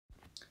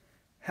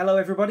Hello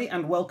everybody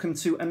and welcome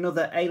to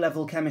another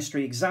A-Level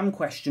Chemistry exam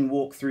question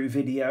walkthrough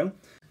video.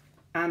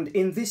 And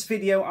in this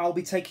video I'll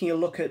be taking a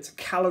look at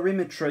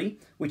calorimetry,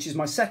 which is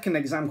my second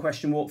exam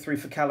question walkthrough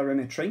for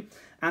calorimetry.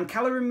 And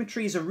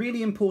calorimetry is a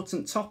really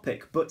important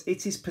topic, but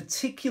it is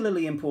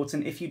particularly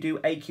important if you do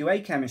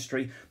AQA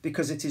chemistry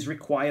because it is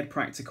required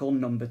practical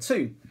number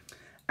 2.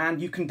 And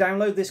you can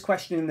download this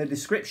question in the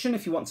description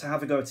if you want to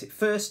have a go at it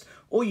first,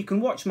 or you can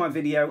watch my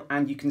video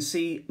and you can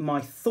see my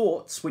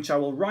thoughts, which I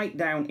will write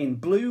down in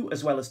blue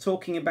as well as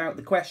talking about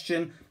the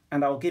question,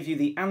 and I'll give you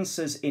the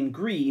answers in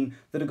green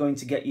that are going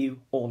to get you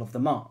all of the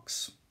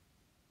marks.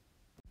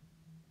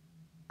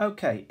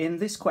 Okay, in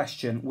this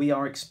question we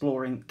are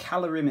exploring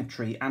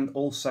calorimetry and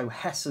also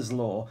Hess's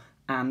law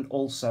and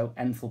also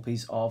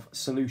enthalpies of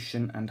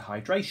solution and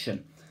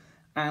hydration.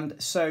 And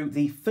so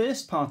the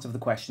first part of the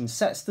question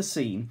sets the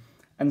scene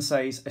and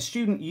says a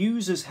student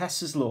uses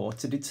Hess's law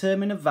to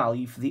determine a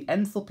value for the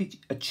enthalpy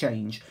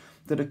change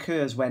that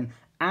occurs when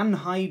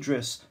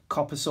anhydrous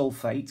copper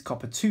sulfate,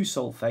 copper 2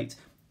 sulfate,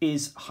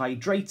 is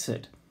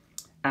hydrated.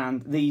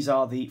 And these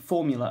are the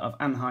formula of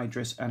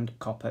anhydrous and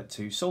copper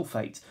 2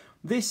 sulfate.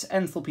 This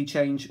enthalpy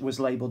change was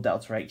labelled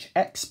delta H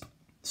exp.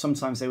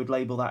 Sometimes they would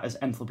label that as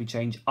enthalpy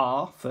change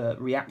R for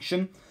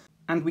reaction.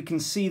 And we can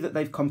see that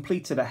they've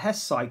completed a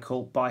Hess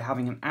cycle by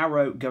having an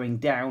arrow going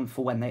down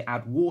for when they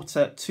add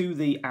water to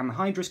the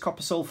anhydrous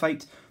copper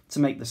sulfate to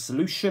make the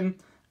solution,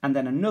 and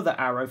then another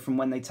arrow from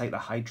when they take the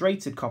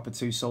hydrated copper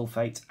 2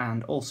 sulfate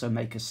and also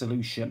make a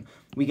solution.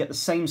 We get the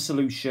same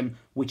solution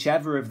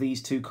whichever of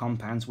these two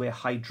compounds we're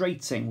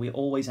hydrating. We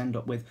always end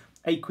up with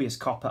aqueous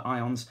copper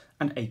ions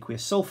and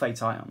aqueous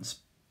sulfate ions.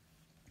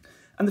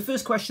 And the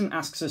first question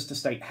asks us to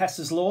state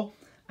Hess's law,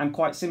 and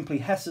quite simply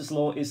Hess's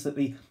law is that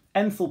the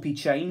enthalpy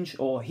change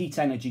or heat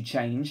energy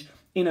change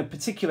in a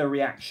particular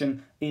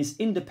reaction is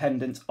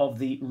independent of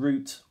the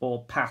route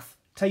or path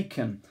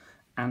taken.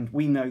 And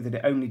we know that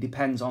it only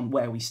depends on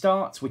where we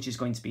start, which is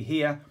going to be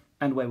here,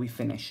 and where we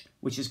finish,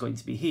 which is going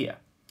to be here.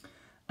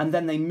 And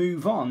then they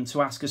move on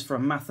to ask us for a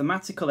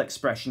mathematical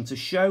expression to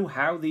show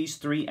how these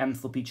three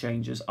enthalpy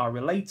changes are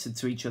related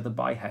to each other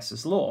by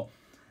Hess's law.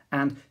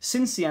 And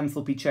since the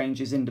enthalpy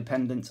change is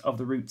independent of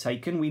the route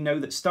taken, we know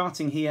that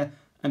starting here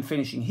and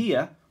finishing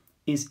here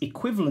is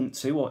equivalent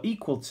to or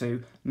equal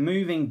to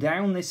moving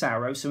down this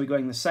arrow, so we're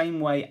going the same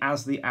way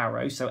as the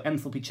arrow, so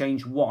enthalpy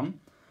change 1,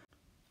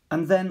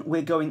 and then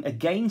we're going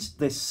against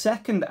this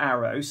second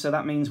arrow, so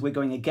that means we're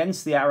going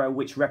against the arrow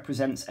which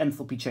represents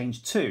enthalpy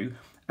change 2,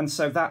 and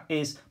so that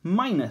is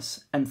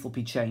minus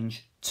enthalpy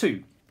change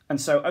 2. And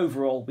so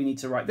overall we need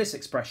to write this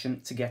expression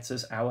to get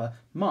us our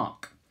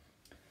mark.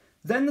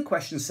 Then the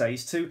question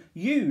says to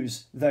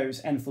use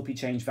those enthalpy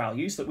change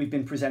values that we've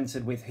been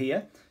presented with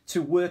here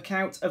to work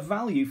out a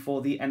value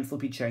for the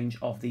enthalpy change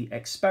of the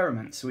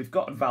experiment. So we've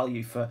got a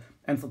value for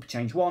enthalpy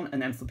change 1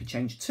 and enthalpy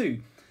change 2.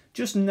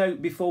 Just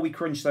note before we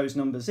crunch those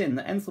numbers in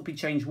that enthalpy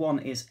change 1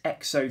 is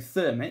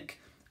exothermic,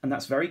 and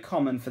that's very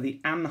common for the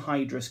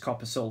anhydrous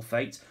copper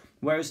sulfate,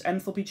 whereas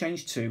enthalpy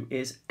change 2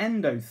 is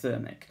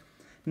endothermic.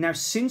 Now,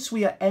 since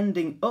we are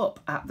ending up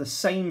at the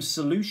same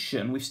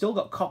solution, we've still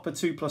got copper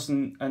 2 plus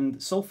and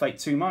sulfate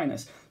 2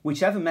 minus,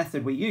 whichever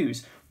method we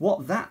use,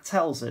 what that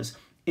tells us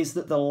is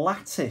that the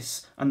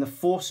lattice and the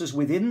forces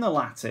within the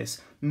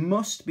lattice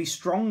must be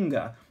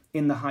stronger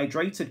in the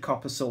hydrated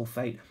copper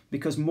sulfate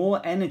because more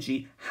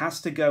energy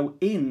has to go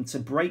in to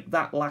break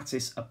that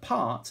lattice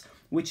apart,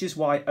 which is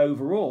why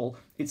overall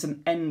it's an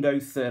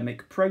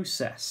endothermic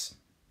process.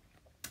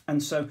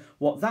 And so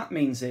what that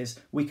means is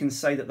we can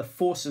say that the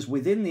forces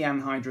within the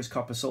anhydrous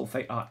copper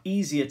sulfate are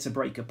easier to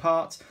break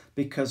apart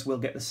because we'll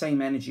get the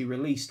same energy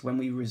released when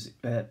we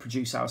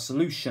produce our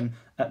solution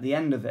at the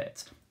end of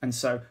it. And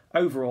so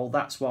overall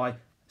that's why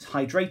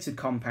hydrated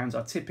compounds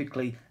are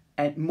typically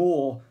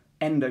more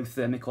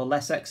endothermic or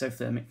less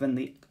exothermic than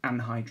the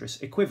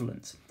anhydrous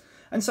equivalent.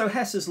 And so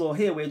Hess's law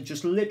here, we're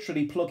just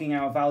literally plugging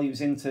our values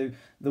into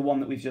the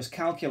one that we've just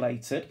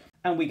calculated,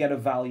 and we get a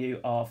value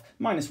of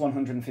minus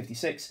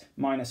 156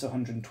 minus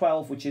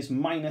 112, which is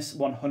minus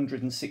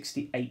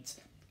 168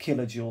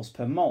 kilojoules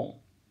per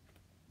mole.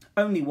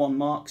 Only 1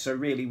 mark, so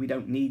really we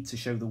don't need to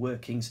show the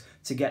workings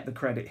to get the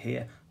credit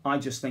here. I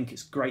just think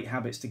it's great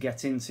habits to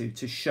get into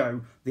to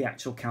show the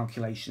actual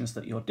calculations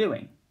that you're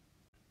doing.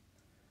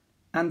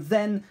 And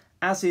then,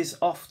 as is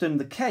often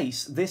the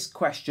case, this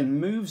question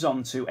moves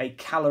on to a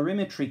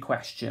calorimetry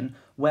question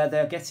where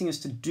they're getting us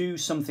to do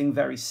something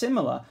very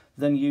similar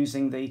than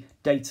using the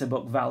data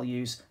book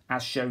values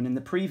as shown in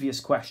the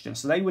previous question.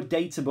 So they were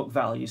data book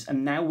values,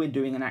 and now we're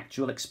doing an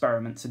actual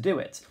experiment to do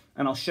it.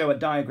 And I'll show a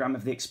diagram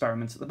of the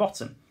experiment at the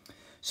bottom.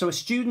 So a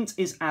student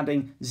is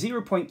adding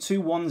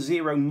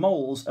 0.210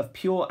 moles of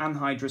pure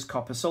anhydrous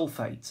copper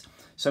sulfate.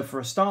 So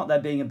for a start, they're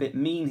being a bit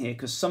mean here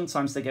because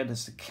sometimes they get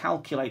us to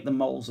calculate the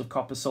moles of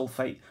copper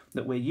sulfate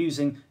that we're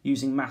using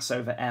mass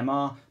over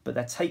MR, but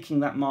they're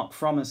taking that mark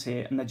from us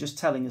here and they're just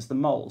telling us the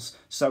moles.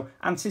 So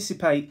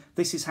anticipate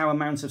this is how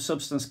amount of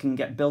substance can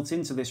get built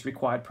into this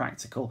required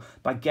practical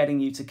by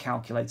getting you to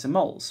calculate the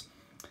moles.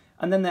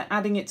 and then they're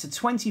adding it to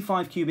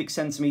 25 cubic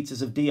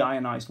centimetres of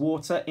deionized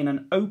water in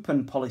an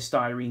open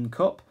polystyrene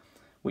cup,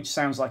 which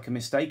sounds like a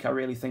mistake. I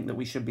really think that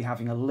we should be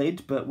having a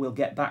lid, but we'll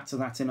get back to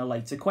that in a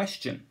later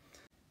question.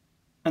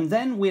 And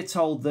then we're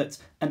told that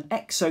an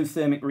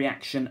exothermic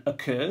reaction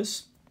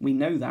occurs. We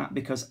know that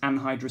because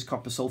anhydrous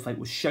copper sulfate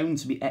was shown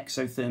to be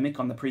exothermic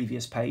on the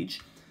previous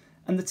page.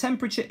 And the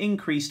temperature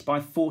increased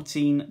by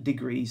 14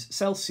 degrees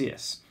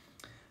Celsius.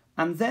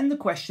 And then the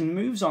question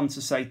moves on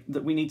to say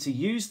that we need to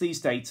use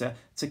these data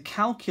to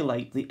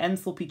calculate the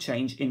enthalpy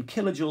change in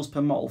kilojoules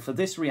per mole for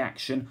this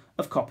reaction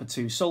of copper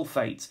 2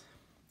 sulfate.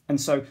 And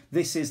so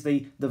this is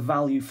the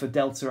value for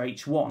delta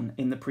H1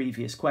 in the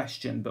previous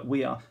question, but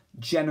we are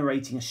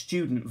generating a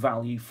student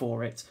value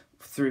for it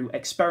through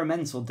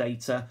experimental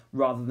data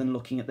rather than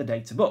looking at the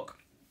data book.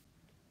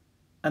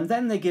 And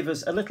then they give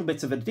us a little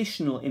bit of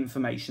additional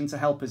information to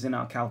help us in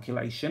our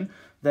calculation.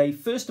 They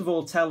first of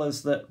all tell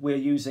us that we're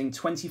using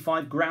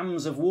 25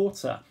 grams of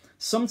water.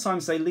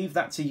 Sometimes they leave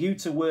that to you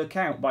to work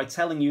out by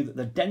telling you that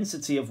the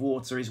density of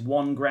water is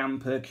 1 gram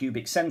per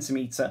cubic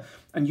centimetre,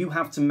 and you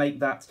have to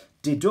make that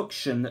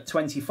deduction that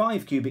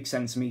 25 cubic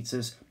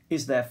centimetres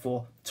is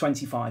therefore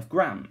 25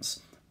 grams.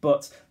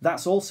 But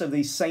that's also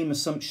the same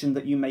assumption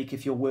that you make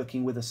if you're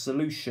working with a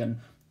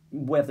solution.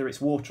 Whether it's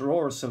water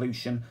or a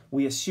solution,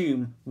 we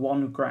assume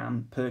 1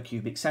 gram per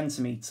cubic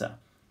centimetre.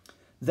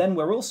 Then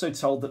we're also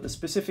told that the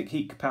specific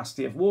heat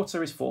capacity of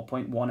water is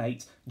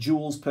 4.18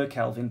 joules per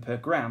Kelvin per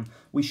gram.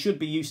 We should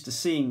be used to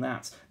seeing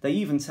that. They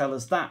even tell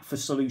us that for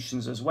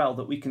solutions as well,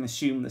 that we can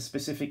assume the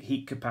specific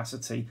heat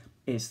capacity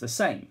is the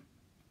same.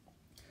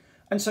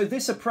 And so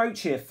this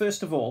approach here,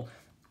 first of all,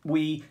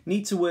 we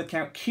need to work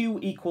out Q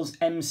equals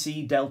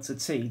mc delta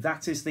T.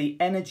 That is the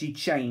energy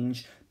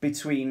change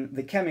between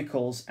the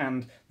chemicals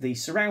and the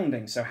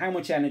surroundings. So how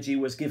much energy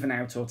was given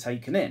out or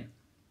taken in?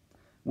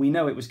 We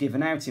know it was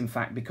given out, in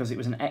fact, because it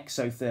was an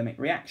exothermic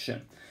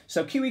reaction.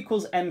 So Q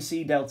equals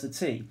mc delta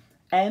T.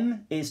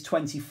 M is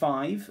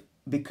 25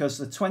 because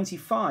the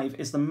 25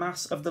 is the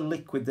mass of the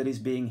liquid that is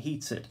being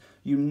heated.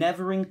 You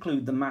never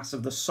include the mass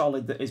of the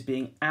solid that is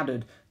being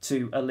added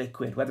to a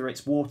liquid, whether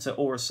it's water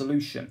or a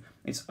solution.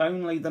 It's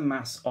only the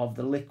mass of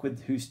the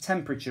liquid whose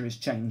temperature is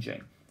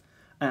changing.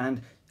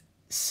 And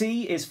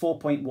C is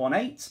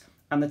 4.18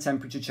 and the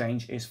temperature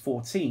change is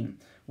 14,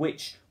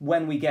 which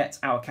when we get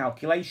our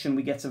calculation,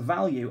 we get a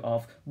value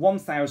of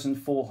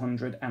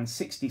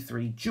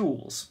 1,463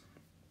 joules.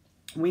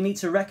 We need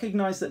to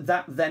recognise that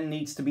that then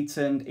needs to be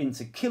turned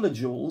into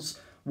kilojoules,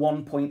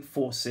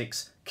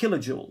 1.46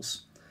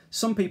 kilojoules.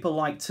 Some people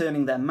like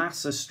turning their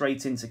masses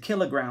straight into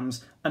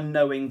kilograms and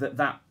knowing that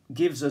that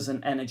gives us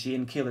an energy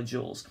in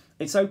kilojoules.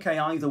 It's okay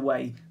either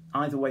way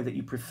that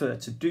you prefer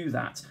to do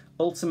that.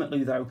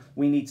 Ultimately, though,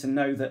 we need to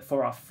know that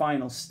for our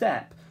final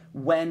step,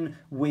 when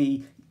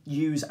we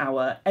use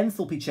our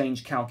enthalpy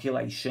change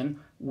calculation,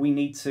 we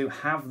need to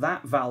have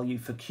that value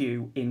for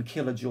Q in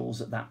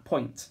kilojoules at that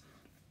point.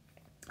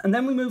 And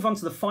then we move on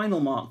to the final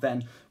mark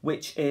then,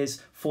 which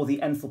is for the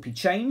enthalpy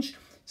change.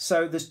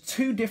 So there's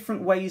two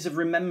different ways of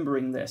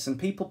remembering this, and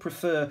people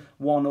prefer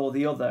one or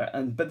the other,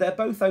 but they're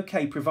both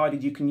okay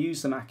provided you can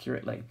use them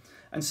accurately.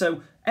 And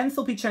so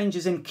enthalpy change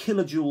is in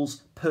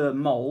kilojoules per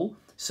mole,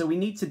 so we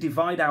need to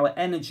divide our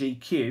energy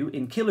Q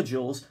in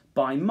kilojoules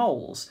by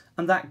moles,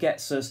 and that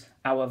gets us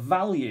our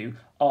value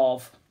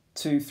of,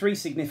 to three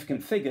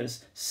significant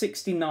figures,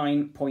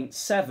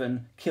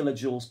 69.7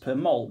 kilojoules per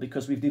mole,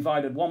 because we've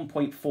divided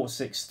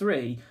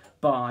 1.463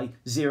 by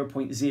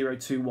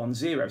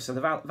 0.0210, so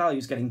the value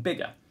is getting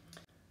bigger.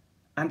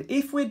 And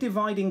if we're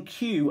dividing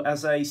Q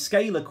as a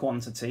scalar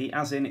quantity,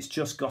 as in it's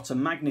just got a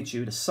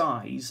magnitude, a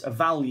size, a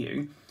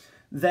value,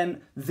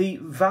 then the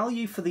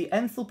value for the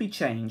enthalpy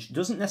change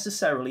doesn't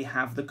necessarily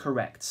have the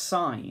correct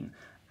sign.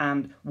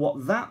 And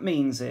what that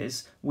means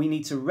is we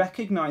need to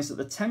recognise that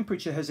the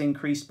temperature has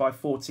increased by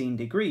 14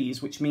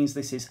 degrees, which means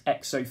this is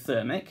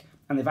exothermic,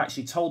 and they've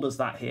actually told us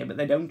that here, but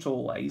they don't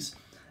always.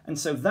 And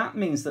so that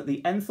means that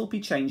the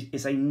enthalpy change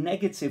is a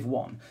negative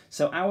one.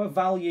 So our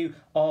value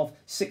of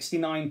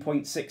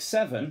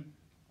 69.67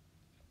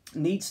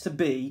 needs to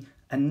be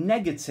a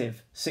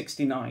negative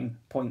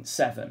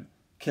 69.7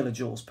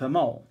 kilojoules per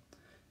mole.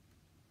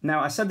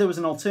 Now, I said there was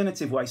an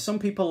alternative way. Some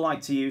people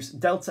like to use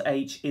delta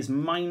H is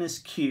minus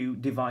Q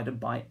divided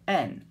by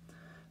N.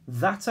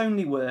 That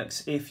only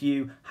works if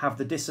you have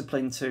the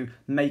discipline to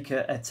make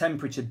a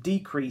temperature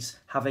decrease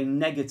have a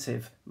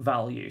negative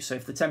value. So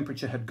if the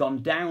temperature had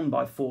gone down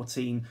by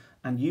 14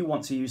 and you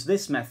want to use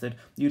this method,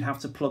 you'd have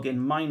to plug in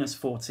minus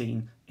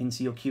 14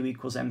 into your Q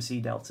equals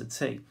mc delta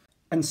T.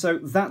 And so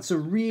that's a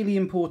really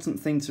important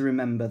thing to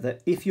remember,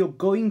 that if you're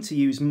going to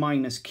use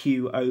minus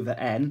Q over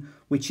N,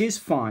 which is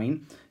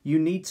fine, you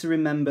need to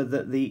remember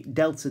that the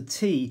delta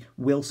T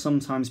will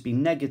sometimes be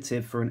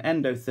negative for an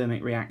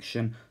endothermic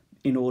reaction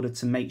in order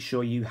to make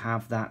sure you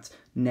have that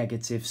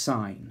negative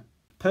sign.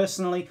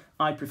 Personally,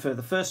 I prefer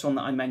the first one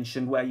that I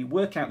mentioned, where you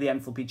work out the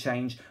enthalpy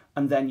change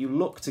and then you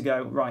look to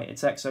go, right,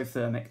 it's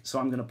exothermic, so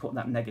I'm going to put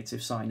that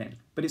negative sign in.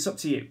 But it's up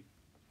to you.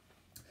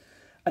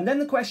 And then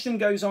the question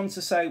goes on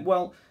to say,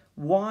 well,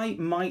 why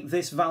might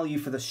this value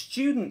for the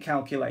student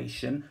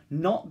calculation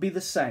not be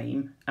the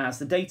same as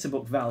the data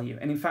book value?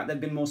 And in fact, they've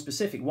been more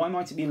specific. Why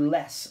might it be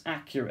less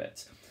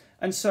accurate?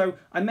 And so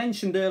I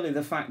mentioned earlier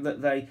the fact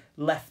that they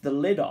left the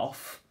lid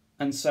off,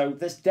 and so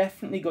there's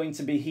definitely going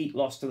to be heat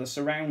loss to the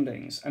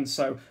surroundings. And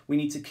so we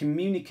need to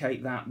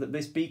communicate that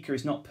this beaker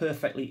is not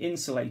perfectly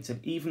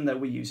insulated, even though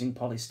we're using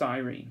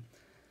polystyrene.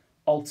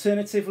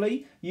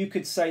 Alternatively, you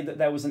could say that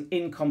there was an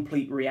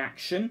incomplete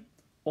reaction,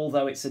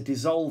 although it's a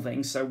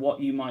dissolving. So what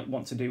you might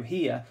want to do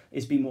here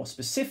is be more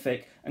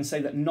specific and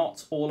say that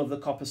not all of the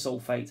copper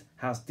sulfate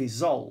has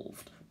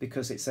dissolved,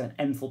 because it's an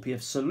enthalpy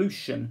of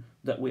solution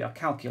that we are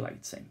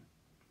calculating.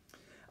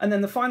 And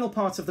then the final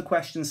part of the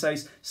question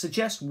says,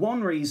 suggest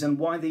one reason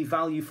why the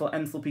value for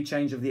enthalpy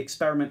change of the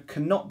experiment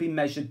cannot be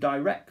measured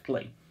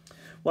directly.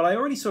 Well, I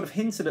already sort of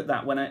hinted at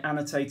that when I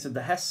annotated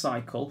the Hess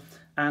cycle,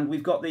 and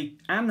we've got the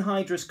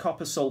anhydrous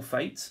copper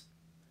sulfate,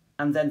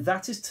 and then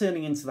that is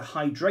turning into the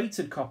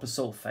hydrated copper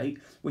sulfate,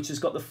 which has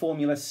got the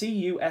formula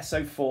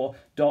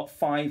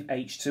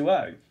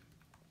CuSO4.5H2O.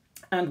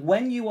 And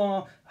when you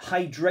are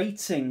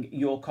hydrating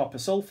your copper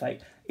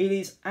sulfate, it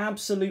is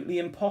absolutely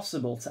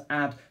impossible to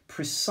add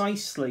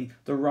precisely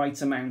the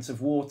right amount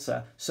of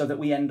water so that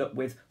we end up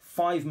with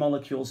 5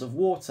 molecules of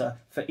water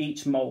for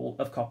each mole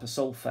of copper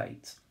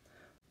sulfate.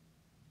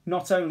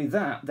 Not only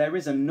that, there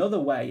is another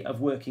way of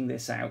working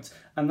this out,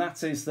 and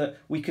that is that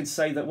we could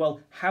say that, well,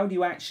 how do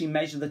you actually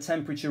measure the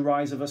temperature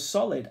rise of a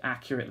solid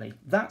accurately?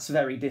 That's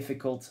very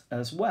difficult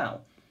as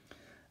well.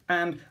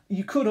 And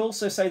you could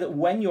also say that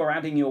when you're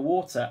adding your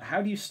water,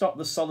 how do you stop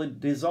the solid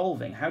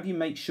dissolving? How do you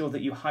make sure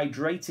that you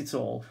hydrate it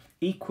all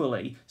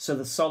equally so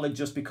the solid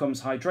just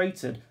becomes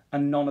hydrated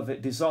and none of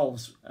it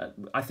dissolves?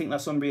 I think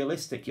that's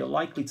unrealistic. You're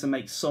likely to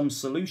make some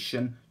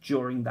solution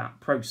during that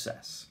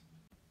process.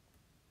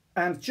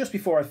 And just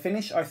before I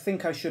finish, I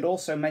think I should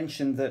also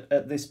mention that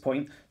at this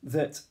point,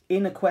 that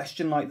in a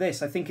question like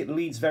this, I think it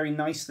leads very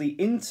nicely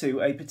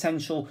into a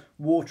potential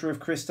water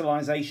of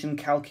crystallization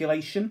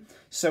calculation.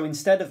 So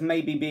instead of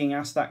maybe being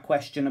asked that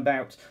question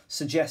about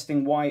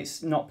suggesting why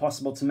it's not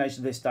possible to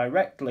measure this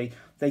directly,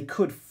 they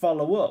could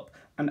follow up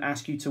and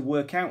ask you to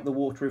work out the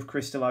water of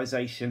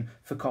crystallization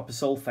for copper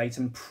sulfate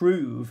and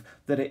prove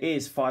that it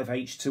is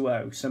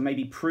 5H2O. So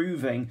maybe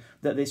proving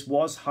that this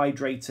was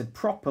hydrated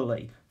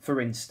properly,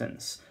 for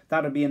instance.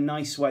 That would be a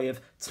nice way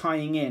of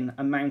tying in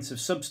amounts of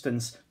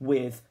substance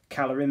with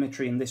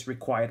calorimetry in this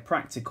required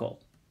practical.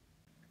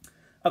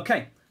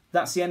 Okay,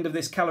 that's the end of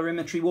this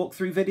calorimetry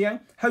walkthrough video.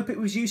 Hope it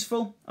was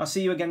useful. I'll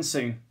see you again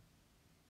soon.